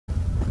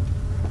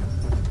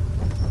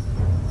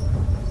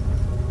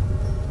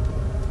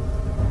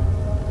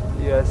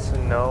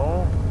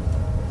No.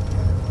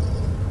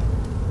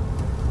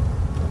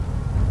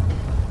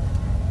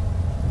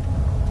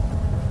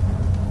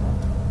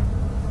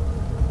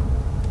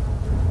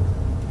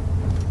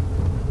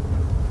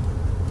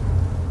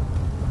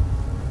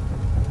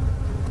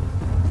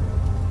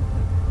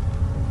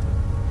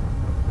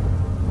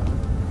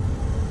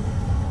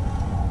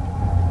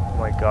 Oh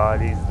my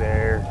God, he's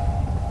there.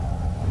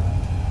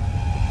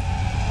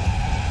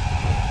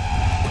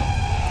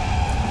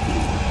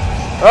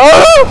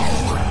 Oh!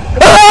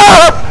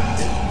 Ah!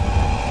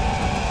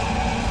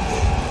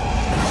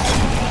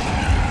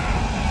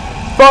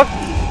 Fuck!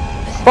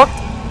 Fuck!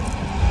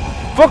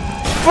 Fuck!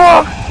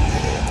 Fuck!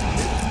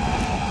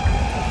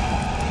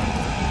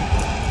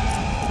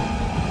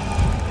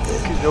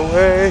 Get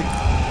away!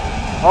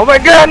 Oh my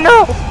God,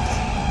 no!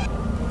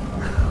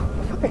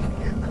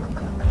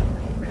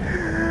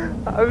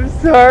 I'm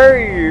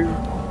sorry.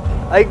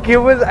 Like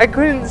I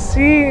couldn't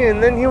see,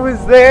 and then he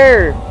was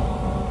there.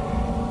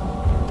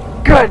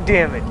 God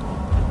damn it!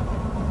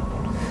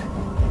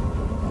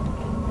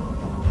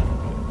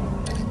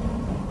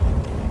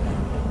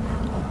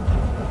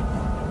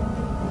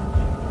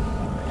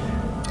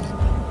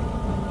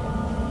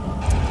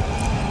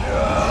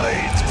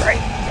 It's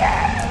right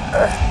there.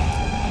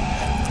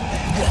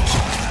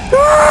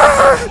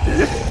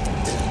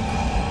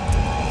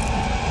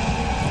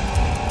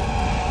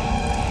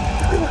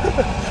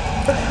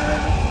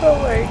 Oh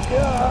my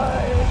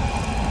God!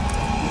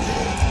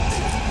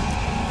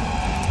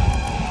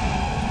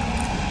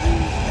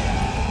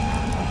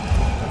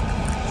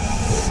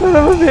 Son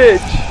of a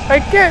bitch! I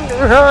can't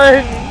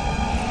run!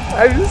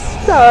 I'm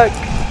stuck!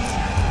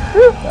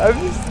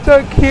 I'm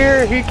stuck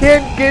here! He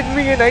can't get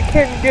me and I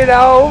can't get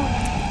out!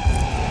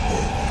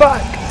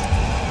 Fuck!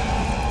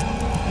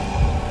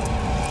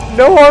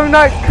 No, I'm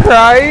not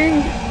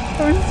crying!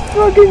 I'm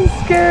fucking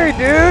scared,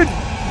 dude!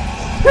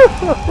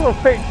 Oh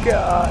my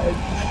God!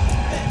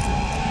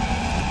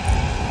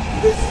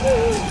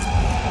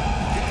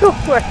 Oh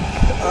my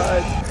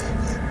God!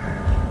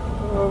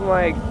 Oh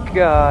my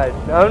God!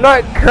 I'm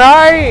not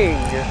crying!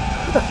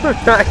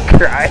 I'm not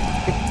crying!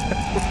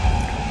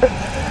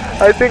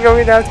 I think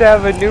I'm gonna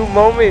have a new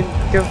moment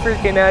to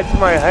freaking add to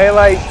my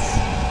highlights.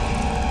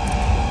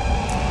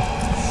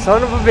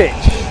 Son of a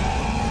bitch!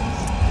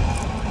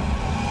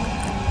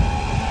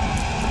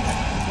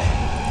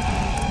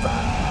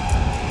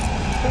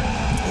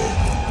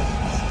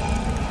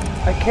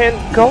 I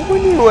can't go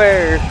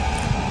anywhere!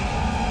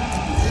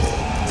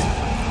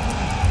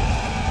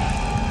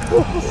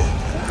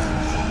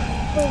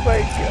 Oh my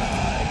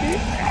God,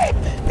 he's right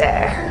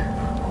there.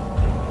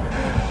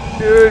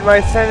 Dude, my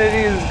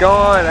sanity is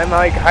gone. I'm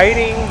like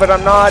hiding, but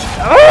I'm not.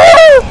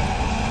 Oh!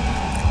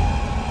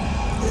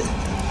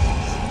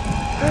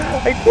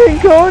 I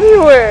can't go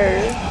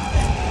anywhere.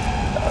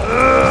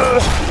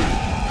 Ugh.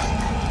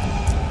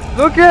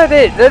 Look at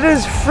it. That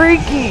is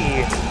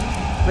freaky.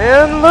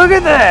 Man, look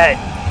at that.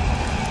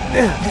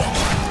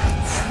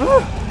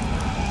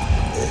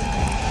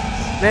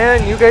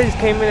 Man, you guys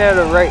came in at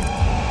a right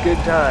good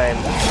time.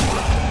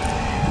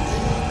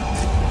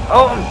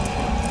 Oh!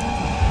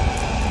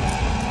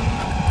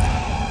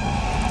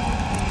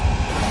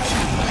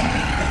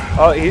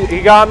 Oh,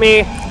 he got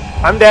me.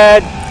 I'm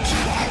dead.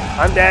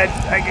 I'm dead.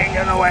 I can't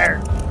go nowhere.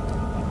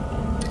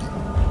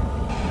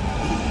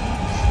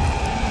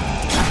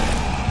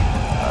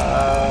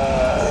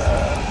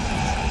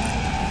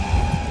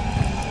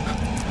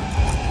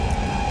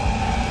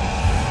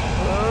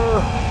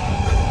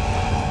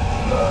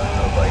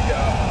 Oh my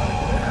God.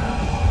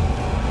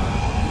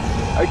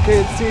 I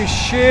can't see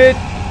shit.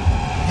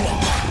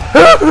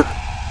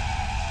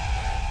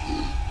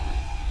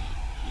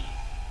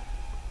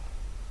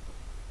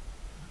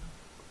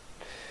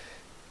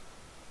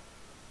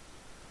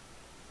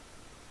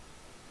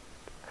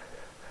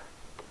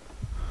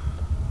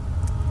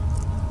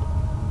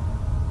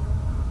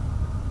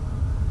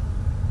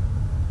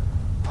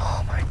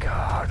 Oh my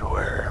God,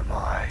 where am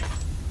I?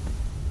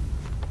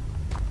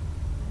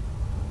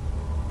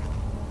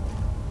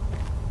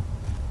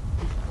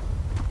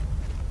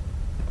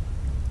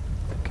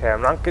 Okay,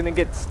 I'm not gonna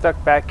get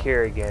stuck back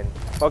here again.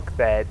 Fuck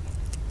that.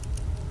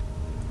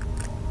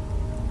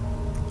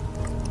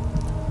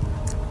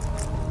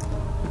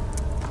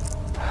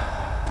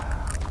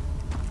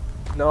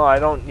 No, I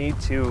don't need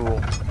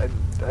to.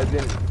 I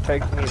didn't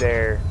take me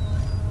there.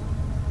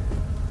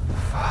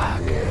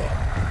 Fuck.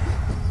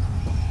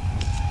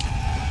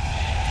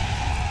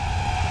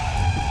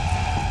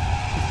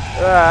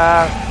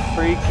 Ah,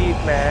 freaky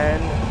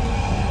man.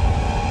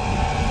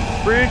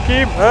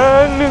 Freaky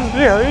man is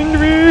behind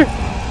me.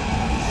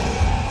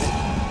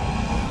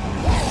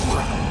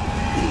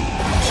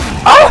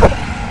 Ah!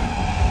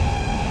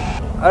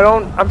 I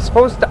don't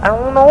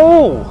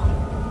know.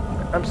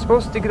 I'm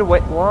supposed to get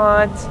away.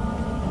 What?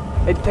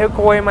 It took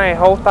away my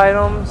health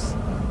items.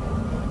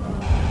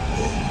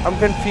 I'm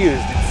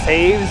confused. It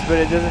saves, but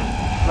it doesn't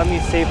let me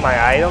save my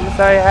items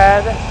that I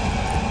had.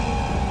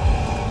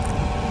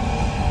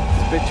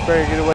 This bitch better get away.